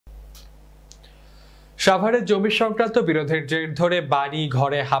সাভারে জমি সংক্রান্ত বিরোধের জের ধরে বাড়ি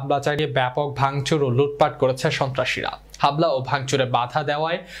ঘরে হামলা চালিয়ে ব্যাপক ভাঙচুর ও লুটপাট করেছে সন্ত্রাসীরা। হামলা ও ভাঙচুরে বাধা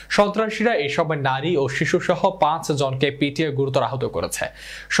দেওয়ায় সন্ত্রাসীরা এই সময় নারী ও শিশুসহ 5 জনকে পিটিয়ে গুরুতর আহত করেছে।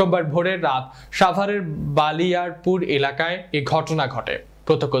 সোমবার ভোরের রাত সাভারের বালিয়ারপুর এলাকায় এই ঘটনা ঘটে।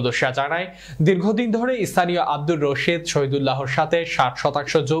 প্রত্যক্ষদর্শীরা জানায়, দীর্ঘদিন ধরে স্থানীয় আব্দুর রশিদ শহীদুল্লাহর সাথে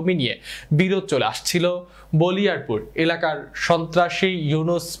 60% জমি নিয়ে বিরোধ চলে আসছিল বলিয়ারপুর এলাকার সন্ত্রাসী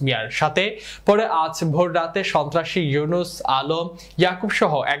ইউনুস মিয়ার সাথে। পরে আজ ভোর রাতে সন্ত্রাসী ইউনুস আলম ইয়াকুব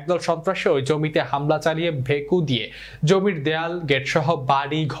সহ একদল সন্ত্রাসী ওই জমিতে হামলা চালিয়ে ভেকু দিয়ে জমির দেয়াল গেট সহ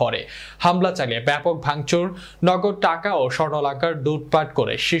বাড়ি ঘরে হামলা চালিয়ে ব্যাপক ভাঙচুর, নগদ টাকা ও স্বর্ণালংকার লুটপাট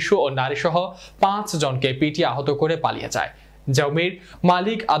করে শিশু ও নারী সহ 5 জনকে পিটিয়ে আহত করে পালিয়ে যায়। জমির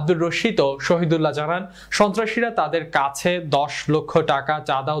মালিক আব্দুর রশিদ ও শহীদুল্লাহ জানান, সন্ত্রাসীরা তাদের কাছে 10 লক্ষ টাকা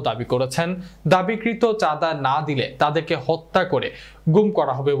চাঁদাও দাবি করেছেন। দাবিকৃত চাঁদা না দিলে তাদেরকে হত্যা করে গুম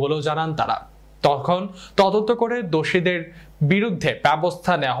করা হবে বলেও জানান তারা। তখন তদন্ত করে দোষীদের বিরুদ্ধে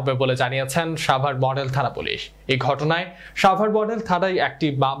ব্যবস্থা নেওয়া হবে বলে জানিয়েছেন সাভার মডেল থানা পুলিশ। এই ঘটনায় সাভার মডেল থানায় একটি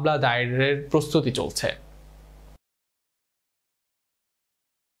মামলা দায়েরের প্রস্তুতি চলছে।